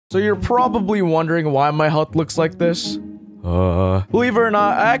So you're probably wondering why my health looks like this. Believe it or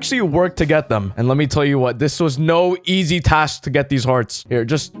not, I actually worked to get them. And let me tell you what, this was no easy task to get these hearts. Here,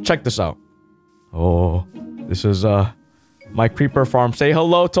 just check this out. Oh, this is, my creeper farm. Say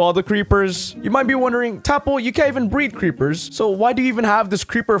hello to all the creepers. You might be wondering, Tapl, you can't even breed creepers. So why do you even have this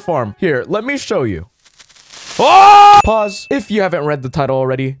creeper farm? Here, let me show you. Oh! Pause. If you haven't read the title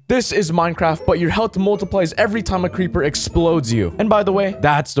already, this is Minecraft, but your health multiplies every time a creeper explodes you. And by the way,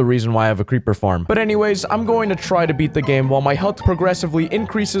 that's the reason why I have a creeper farm. But anyways, I'm going to try to beat the game while my health progressively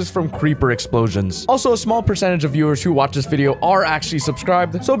increases from creeper explosions. Also, a small percentage of viewers who watch this video are actually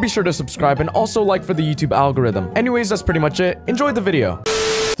subscribed, so be sure to subscribe and also like for the YouTube algorithm. Anyways, that's pretty much it. Enjoy the video.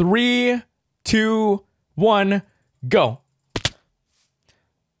 3, 2, 1, go.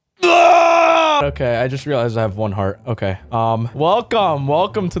 Okay, I just realized I have 1 heart. Okay.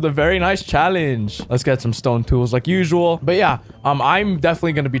 Welcome to the very nice challenge. Let's get some stone tools like usual. But yeah, I'm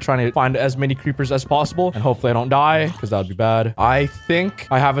definitely going to be trying to find as many creepers as possible. And hopefully I don't die, because that would be bad. I think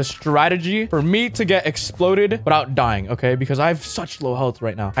I have a strategy for me to get exploded without dying, okay? Because I have such low health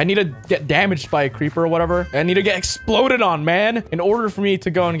right now. I need to get damaged by a creeper or whatever. I need to get exploded on, man, in order for me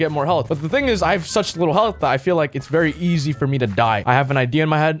to go and get more health. But the thing is, I have such little health that I feel like it's very easy for me to die. I have an idea in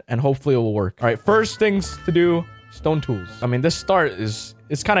my head, and hopefully it will work. All right, first things to do, stone tools. I mean, this start is...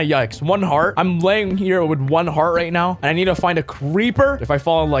 it's kind of yikes. 1 heart. I'm laying here with 1 heart right now. And I need to find a creeper. If I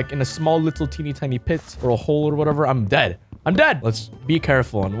fall like in a small little teeny tiny pit or a hole or whatever, I'm dead. I'm dead. Let's be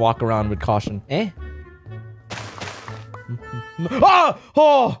careful and walk around with caution. Ah!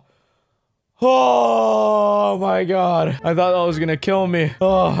 Oh! Oh my god. I thought that was gonna kill me.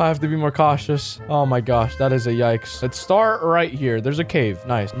 Oh, I have to be more cautious. Oh my gosh, that is a yikes. Let's start right here. There's a cave.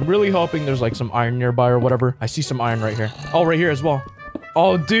 Nice. I'm really hoping there's like some iron nearby or whatever. I see some iron right here. Oh, right here as well.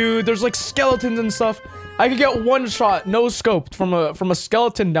 Oh, dude, there's like skeletons and stuff. I could get 1 shot, no scoped from a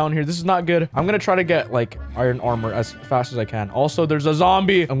skeleton down here. This is not good. I'm gonna try to get like iron armor as fast as I can. Also, there's a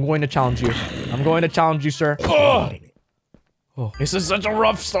zombie. I'm going to challenge you. I'm going to challenge you, sir. Oh, this is such a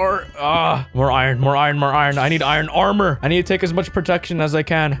rough start. More iron, more iron, more iron. I need iron armor. I need to take as much protection as I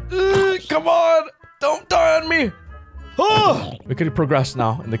can. Come on. Don't die on me. We could progress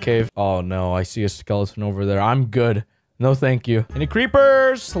now in the cave. Oh no, I see a skeleton over there. I'm good. No, thank you. Any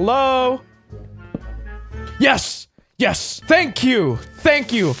creepers? Hello? Yes. Yes. Thank you.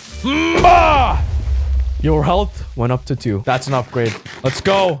 Thank you. Your health went up to 2. That's an upgrade. Let's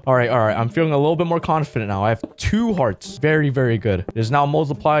go. All right. I'm feeling a little bit more confident now. I have 2 hearts. Very, very good. It is now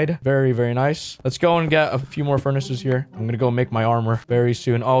multiplied. Very, very nice. Let's go and get a few more furnaces here. I'm gonna go make my armor very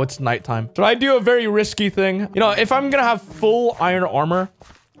soon. Oh, it's nighttime. Should I do a very risky thing? You know, if I'm gonna have full iron armor,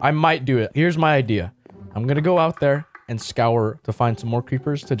 I might do it. Here's my idea. I'm gonna go out there and scour to find some more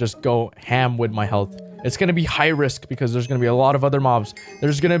creepers to just go ham with my health. It's going to be high risk because there's going to be a lot of other mobs.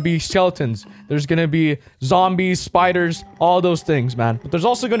 There's going to be skeletons. There's going to be zombies, spiders, all those things, man. But there's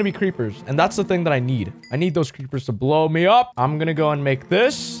also going to be creepers. And that's the thing that I need. I need those creepers to blow me up. I'm going to go and make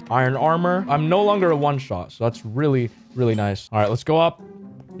this iron armor. I'm no longer a 1-shot. So that's really, really nice. All right, let's go up.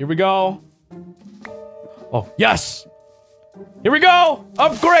 Here we go. Oh, yes. Here we go.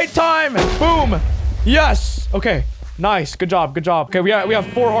 Upgrade time. Boom. Yes. Okay. Nice. Good job. Good job. Okay, we have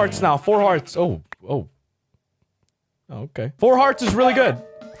 4 hearts now. 4 hearts. Oh. Okay. 4 hearts is really good.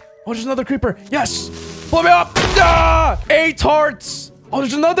 Oh, there's another creeper. Yes. Blow me up. 8 hearts. Oh,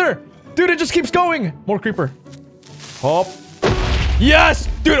 there's another. Dude, it just keeps going. More creeper. Oh. Yes.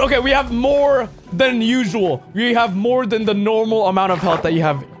 Dude, okay, we have more than usual. We have more than the normal amount of health that you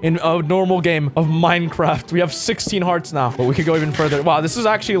have in a normal game of Minecraft. We have 16 hearts now, but we could go even further. Wow, this is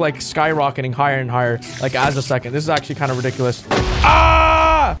actually like skyrocketing higher and higher, like as a second. This is actually kind of ridiculous.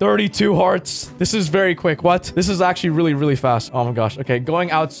 32 hearts. This is very quick. What? This is actually really, really fast. Oh my gosh. Okay,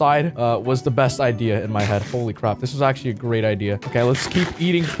 going outside was the best idea in my head. Holy crap. This was actually a great idea. Okay, let's keep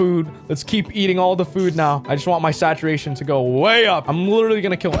eating food. Let's keep eating all the food now. I just want my saturation to go way up. I'm literally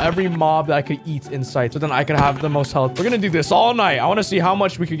gonna kill every mob that I could eat in sight so then I could have the most health. We're gonna do this all night. I want to see how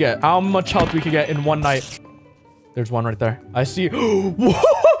much we could get. How much health we could get in 1 night. There's one right there. I see. 1,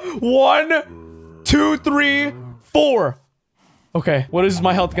 2, 3, 4. Okay, what is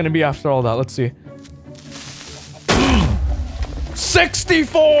my health gonna be after all that? Let's see.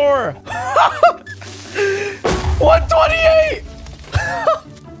 64! 128!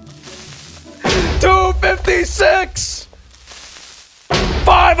 256!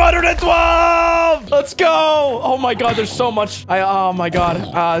 512! Let's go! Oh my god, there's so much. Oh my god.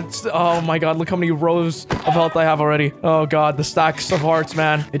 Oh my god, look how many rows of health I have already. Oh god, the stacks of hearts,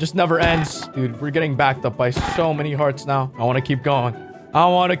 man. It just never ends. Dude, we're getting backed up by so many hearts now. I want to keep going. I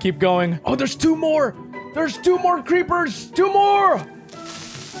want to keep going. Oh, there's 2 more! There's 2 more creepers! 2 more!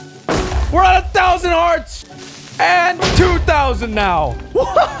 We're at 1,000 hearts. And 2,000 now.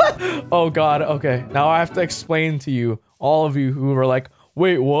 What? Oh, God. Okay. Now I have to explain to you, all of you who are like,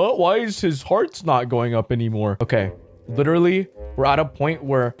 wait, what? Why is his hearts not going up anymore? Okay. Literally, we're at a point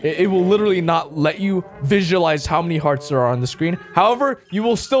where it will literally not let you visualize how many hearts there are on the screen. However, you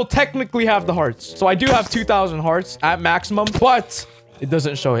will still technically have the hearts. So I do have 2,000 hearts at maximum, but it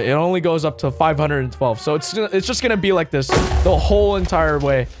doesn't show it. It only goes up to 512. So it's just gonna be like this the whole entire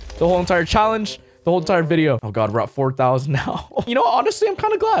way. The whole entire challenge. The whole entire video. Oh God, we're at 4,000 now. You know, honestly, I'm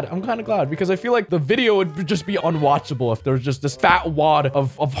kind of glad. I'm kind of glad because I feel like the video would just be unwatchable if there was just this fat wad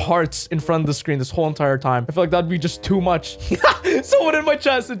of hearts in front of the screen this whole entire time. I feel like that'd be just too much. Someone in my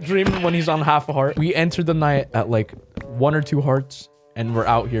chat said dream when he's on half a heart. We entered the night at like 1 or 2 hearts and we're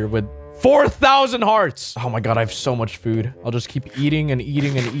out here with 4,000 hearts. Oh my God, I have so much food. I'll just keep eating and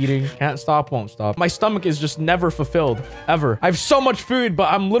eating and eating. Can't stop, won't stop. My stomach is just never fulfilled, ever. I have so much food,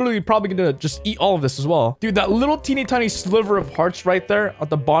 but I'm literally probably gonna just eat all of this as well. Dude, that little teeny tiny sliver of hearts right there at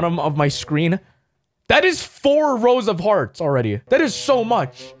the bottom of my screen, that is 4 rows of hearts already. That is so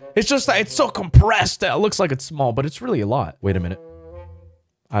much. It's just that it's so compressed that it looks like it's small, but it's really a lot. Wait a minute.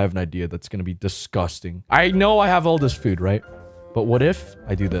 I have an idea that's gonna be disgusting. I know I have all this food, right? But what if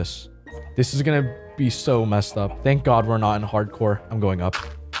I do this? This is gonna be so messed up. Thank God we're not in hardcore. I'm going up.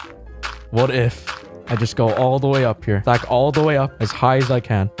 What if I just go all the way up here? Stack all the way up as high as I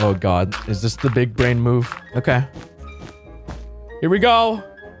can. Oh God, is this the big brain move? Okay. Here we go.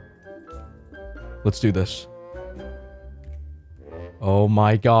 Let's do this. Oh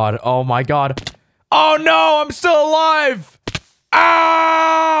my God. Oh my God. Oh no, I'm still alive.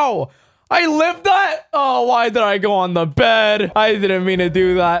 Ow! I lived that? Oh, why did I go on the bed? I didn't mean to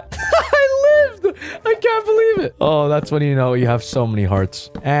do that. I can't believe it. Oh, that's when you know you have so many hearts.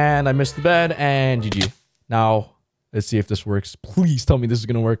 And I missed the bed and GG. Now, let's see if this works. Please tell me this is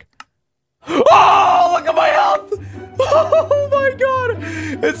gonna work. Oh, look at my health. Oh my God.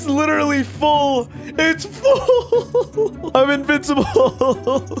 It's literally full. It's full. I'm invincible.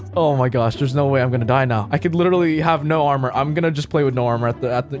 Oh my gosh. There's no way I'm gonna die now. I could literally have no armor. I'm gonna just play with no armor at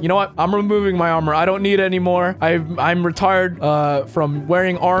the you know what? I'm removing my armor. I don't need it anymore. I'm retired from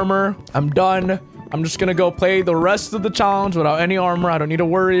wearing armor. I'm done. I'm just gonna go play the rest of the challenge without any armor. I don't need to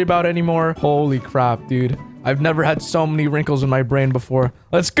worry about it anymore. Holy crap, dude. I've never had so many wrinkles in my brain before.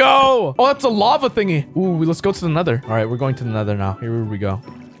 Let's go! Oh, that's a lava thingy. Ooh, let's go to the nether. All right, we're going to the nether now. Here we go.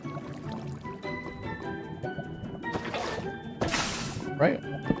 Right?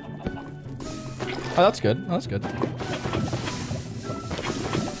 Oh, that's good. Oh, that's good.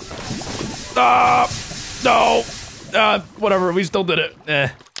 No! Whatever. We still did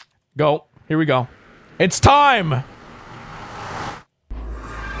it. Go. Here we go. It's time!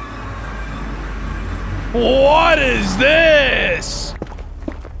 What is this?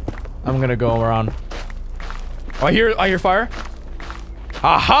 I'm gonna go around. Oh, I hear fire.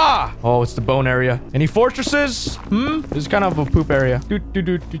 Aha! Oh, it's the bone area. Any fortresses? This is kind of a poop area.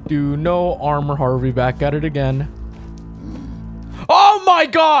 No armor, Harvey. Back at it again. Oh my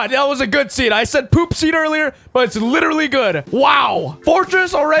God, that was a good seed. I said poop seed earlier, but it's literally good. Wow.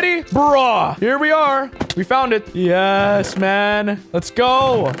 Fortress already? Bruh. Here we are. We found it. Yes, man. Let's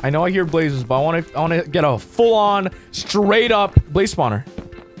go. I know I hear blazes, but I want to get a full-on, straight-up blaze spawner.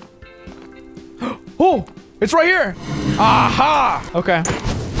 Oh, it's right here. Aha. Okay.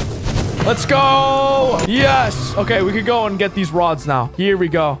 Let's go. Yes. Okay, we could go and get these rods now. Here we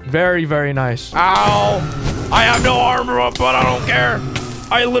go. Very, very nice. Ow. I have no armor up, but I don't care.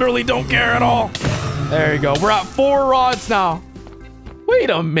 I literally don't care at all. There you go. We're at 4 rods now. Wait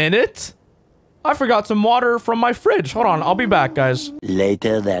a minute. I forgot some water from my fridge. Hold on. I'll be back, guys.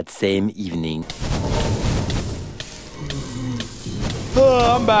 Later that same evening.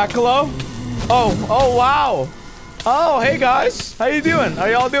 I'm back. Hello? Oh, wow. Oh, hey, guys. How you doing?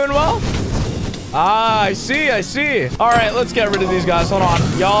 Are y'all doing well? Ah, I see. All right, let's get rid of these guys. Hold on.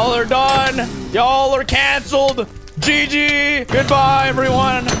 Y'all are done. Y'all are canceled. GG. Goodbye,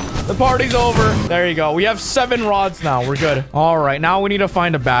 everyone. The party's over. There you go. We have 7 rods now. We're good. All right, now we need to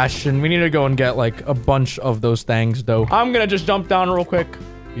find a bastion. We need to go and get, like, a bunch of those things, though. I'm gonna just jump down real quick.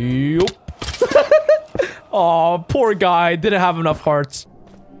 Yup. Oh, poor guy. Didn't have enough hearts.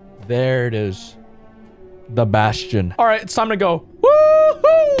 There it is. The bastion. All right, it's time to go.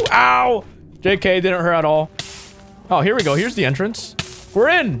 Woohoo! Ow! JK, didn't hurt at all. Oh, here we go. Here's the entrance. We're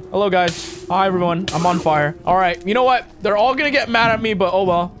in. Hello, guys. Hi, everyone. I'm on fire. All right. You know what? They're all gonna get mad at me, but oh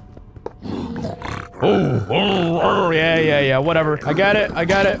well. Oh, yeah. Whatever. I get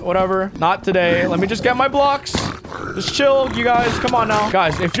it. Whatever. Not today. Let me just get my blocks. Just chill, you guys. Come on now.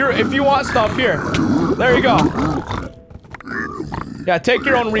 Guys, if you want stuff, here. There you go. Yeah, take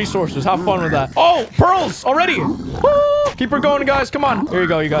your own resources. Have fun with that. Oh, pearls already. Woo! Keep her going, guys. Come on. Here you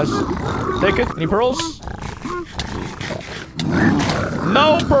go, you guys. Take it. Any pearls?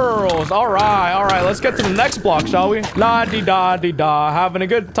 No pearls. All right. All right. Let's get to the next block, shall we? La-di-da-di-da. Having a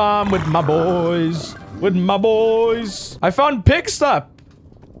good time with my boys. With my boys. I found pig step.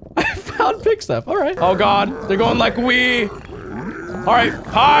 I found pig step. All right. Oh, God. They're going like we. All right.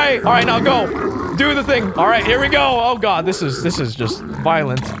 Hi. All right. Now go. Do the thing. All right. Here we go. Oh, God. This is just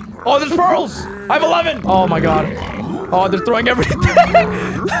violent. Oh, there's pearls. I have 11. Oh, my God. Oh, they're throwing everything.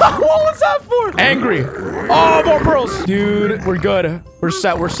 What was that for? Angry. Oh, more pearls. Dude, we're good. We're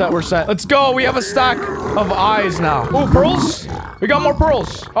set. We're set. We're set. Let's go. We have a stack of eyes now. Oh, pearls. We got more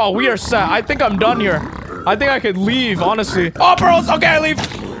pearls. Oh, we are set. I think I'm done here. I think I could leave, honestly. Oh, pearls. Okay, I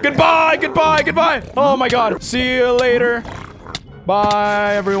leave. Goodbye. Goodbye. Goodbye. Oh, my God. See you later.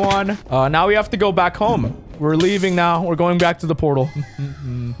 Bye, everyone. Now we have to go back home. We're leaving now. We're going back to the portal.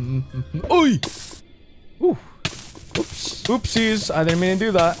 Oy. Ooh. Oops. Oopsies. I didn't mean to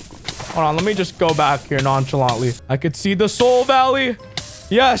do that. Hold on. Let me just go back here nonchalantly. I could see the Soul Valley.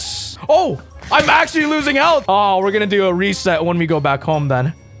 Yes. Oh, I'm actually losing health. Oh, we're going to do a reset when we go back home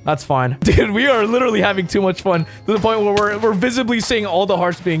then. That's fine. Dude, we are literally having too much fun to the point where we're visibly seeing all the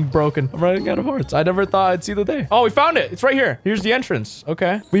hearts being broken. I'm running out of hearts. I never thought I'd see the day. Oh, we found it. It's right here. Here's the entrance.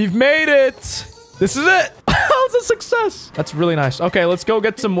 Okay. We've made it. This is it. It's a success. That's really nice. Okay, let's go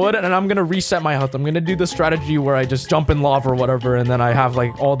get some wood and I'm going to reset my health. I'm going to do the strategy where I just jump in lava or whatever and then I have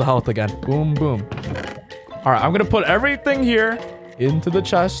like all the health again. Boom, boom. All right, I'm going to put everything here into the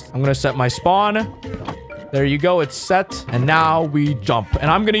chest. I'm going to set my spawn. There you go. It's set. And now we jump.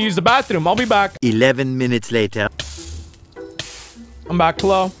 And I'm going to use the bathroom. I'll be back. 11 minutes later. I'm back.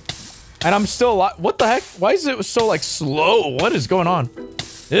 Hello. And I'm still alive. What the heck? Why is it so like slow? What is going on?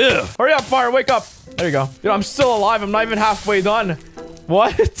 Ew. Hurry up, fire. Wake up. There you go. Dude, I'm still alive. I'm not even halfway done.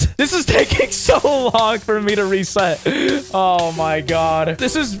 What? This is taking so long for me to reset. Oh my God.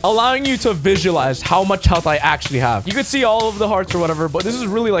 This is allowing you to visualize how much health I actually have. You could see all of the hearts or whatever, but this is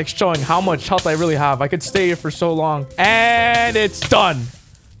really like showing how much health I really have. I could stay here for so long. And it's done.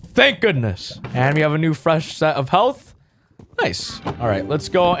 Thank goodness. And we have a new fresh set of health. Nice. All right, let's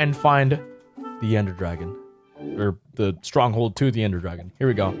go and find the Ender Dragon. Or the stronghold to the Ender Dragon. Here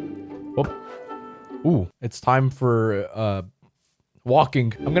we go. Oh. Ooh, it's time for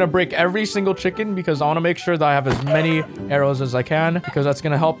walking. I'm gonna break every single chicken because I want to make sure that I have as many arrows as I can because that's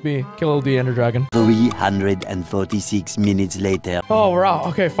gonna help me kill the Ender Dragon. 346 minutes later. Oh, we're out.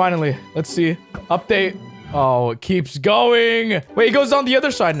 Okay, finally. Let's see. Update. Oh, it keeps going. Wait, it goes on the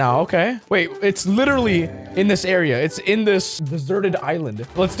other side now. Okay. Wait, it's literally in this area. It's in this deserted island.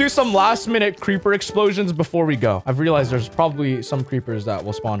 Let's do some last minute creeper explosions before we go. I've realized there's probably some creepers that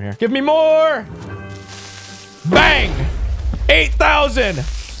will spawn here. Give me more. Bang. 8,000.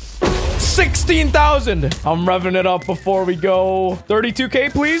 16,000. I'm revving it up before we go. 32K,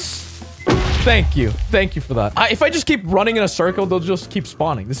 please. Thank you. Thank you for that. If I just keep running in a circle, they'll just keep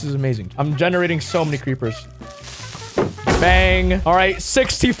spawning. This is amazing. I'm generating so many creepers. Bang. All right,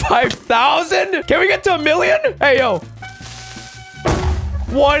 65,000. Can we get to 1 million? Hey, yo.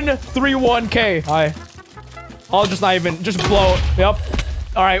 131K. Hi. I'll just not even, just blow it. Yep.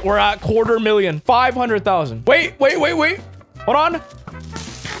 All right, we're at 250,000. 500,000. Wait. Hold on.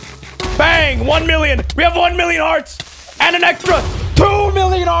 Bang. 1 million. We have 1 million hearts and an extra 2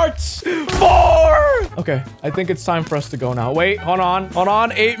 million hearts. 4. Okay, I think it's time for us to go now. Wait, hold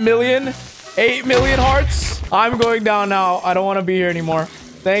on. 8 million. 8 million hearts. I'm going down now. I don't want to be here anymore.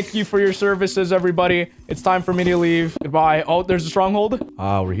 Thank you for your services, everybody. It's time for me to leave. Goodbye. Oh, there's a stronghold.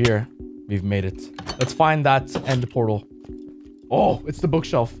 Ah, we're here. We've made it. Let's find that end portal. Oh, it's the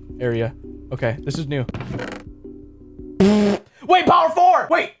bookshelf area. Okay, this is new. Wait, power 4.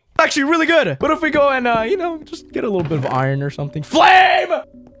 Wait, actually really good. What if we go and, you know, just get a little bit of iron or something? Flame!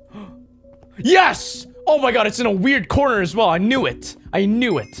 Yes! Oh my God, it's in a weird corner as well. I knew it.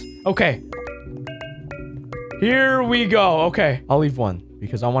 Okay. Here we go. Okay, I'll leave one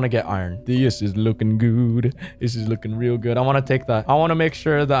because I want to get iron. This is looking good. This is looking real good. I want to take that. I want to make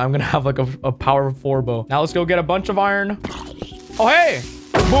sure that I'm going to have like a power 4 bow. Now let's go get a bunch of iron. Oh, hey.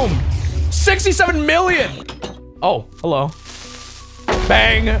 Boom. 67 million. Oh, hello.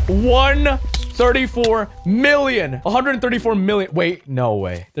 Bang. 134 million. 134 million. Wait, no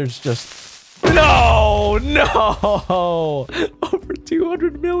way. There's just... No. Over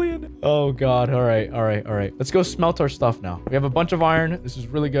 200 million. Oh, God. All right. Let's go smelt our stuff now. We have a bunch of iron. This is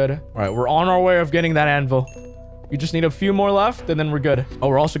really good. All right. We're on our way of getting that anvil. We just need a few more left, and then we're good. Oh,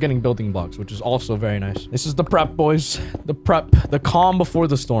 we're also getting building blocks, which is also very nice. This is the prep, boys. The prep. The calm before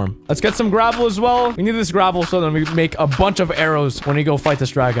the storm. Let's get some gravel as well. We need this gravel so then we make a bunch of arrows when we go fight this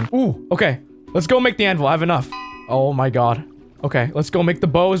dragon. Ooh, okay. Let's go make the anvil. I have enough. Oh my god. Okay, let's go make the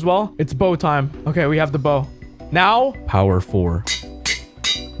bow as well. It's bow time. Okay, we have the bow. Now, power 4.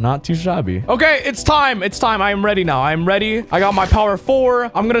 Not too shabby. Okay, it's time. It's time. I am ready now. I am ready. I got my power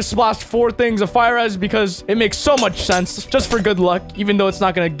 4. I'm gonna splash 4 things of fire res because it makes so much sense. Just for good luck, even though it's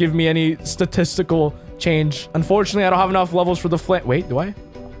not gonna give me any statistical change. Unfortunately, I don't have enough levels for the flame. Wait, do I?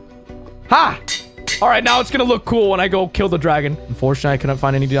 Ha! All right, now it's gonna look cool when I go kill the dragon. Unfortunately, I couldn't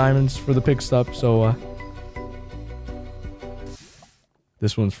find any diamonds for the pig stuff, so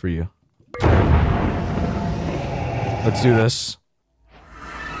this one's for you. Let's do this.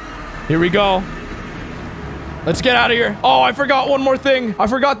 Here we go. Let's get out of here. Oh, I forgot one more thing. I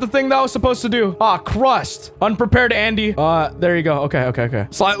forgot the thing that I was supposed to do. Ah, crust. Unprepared Andy. There you go. Okay.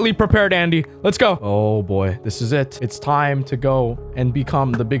 Slightly prepared Andy. Let's go. Oh boy, this is it. It's time to go and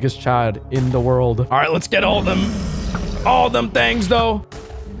become the biggest Chad in the world. All right, let's get all them things though.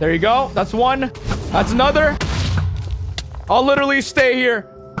 There you go. That's one. That's another. I'll literally stay here.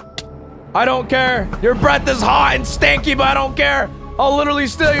 I don't care. Your breath is hot and stanky, but I don't care. I'll literally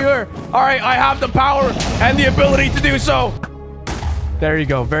stay here. All right, I have the power and the ability to do so. There you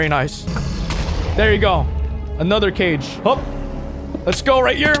go. Very nice. There you go. Another cage. Hup. Let's go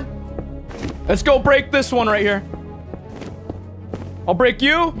right here. Let's go break this one right here. I'll break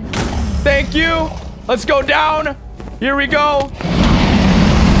you. Thank you. Let's go down. Here we go.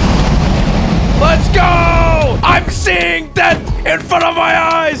 Let's go. I'm seeing death in front of my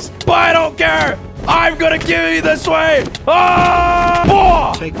eyes, but I don't care. I'm gonna kill you this way!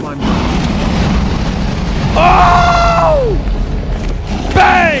 Oh! Take one. Oh!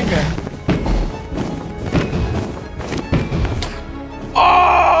 Bang!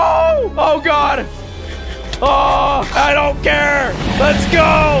 Oh! Oh god! Oh! I don't care! Let's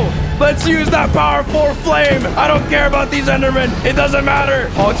go! Let's use that power 4 flame! I don't care about these endermen! It doesn't matter!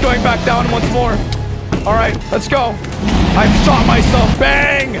 Oh, it's going back down once more. Alright, let's go. I've shot myself.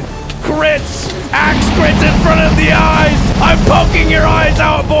 Bang! Crits! Axe crits in front of the eyes! I'm poking your eyes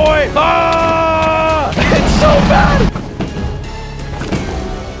out, boy! Ah! It's so bad!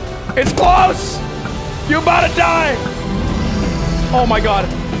 It's close! You about to die! Oh my god.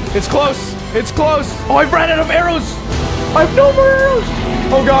 It's close! It's close! Oh, I've ran out of arrows! I have no more arrows!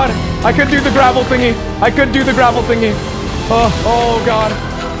 Oh god. I could do the gravel thingy. I could do the gravel thingy. Oh god.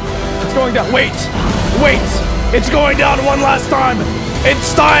 It's going down. Wait! Wait! It's going down one last time!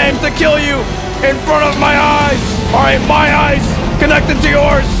 It's time to kill you in front of my eyes. All right, my eyes connected to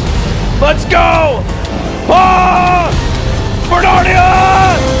yours. Let's go. Oh,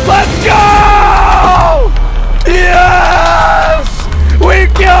 Bernardia, let's go. Yes, we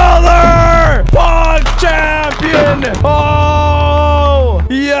killed her. Pog champion. Oh,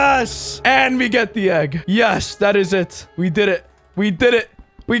 yes. And we get the egg. Yes, that is it. We did it. We did it.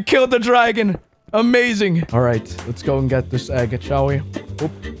 We killed the dragon. Amazing. All right, let's go and get this egg, shall we?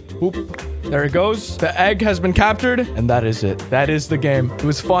 Oop, oop. There it goes. The egg has been captured, and that is it. That is the game. It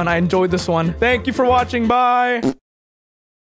was fun. I enjoyed this one. Thank you for watching. Bye.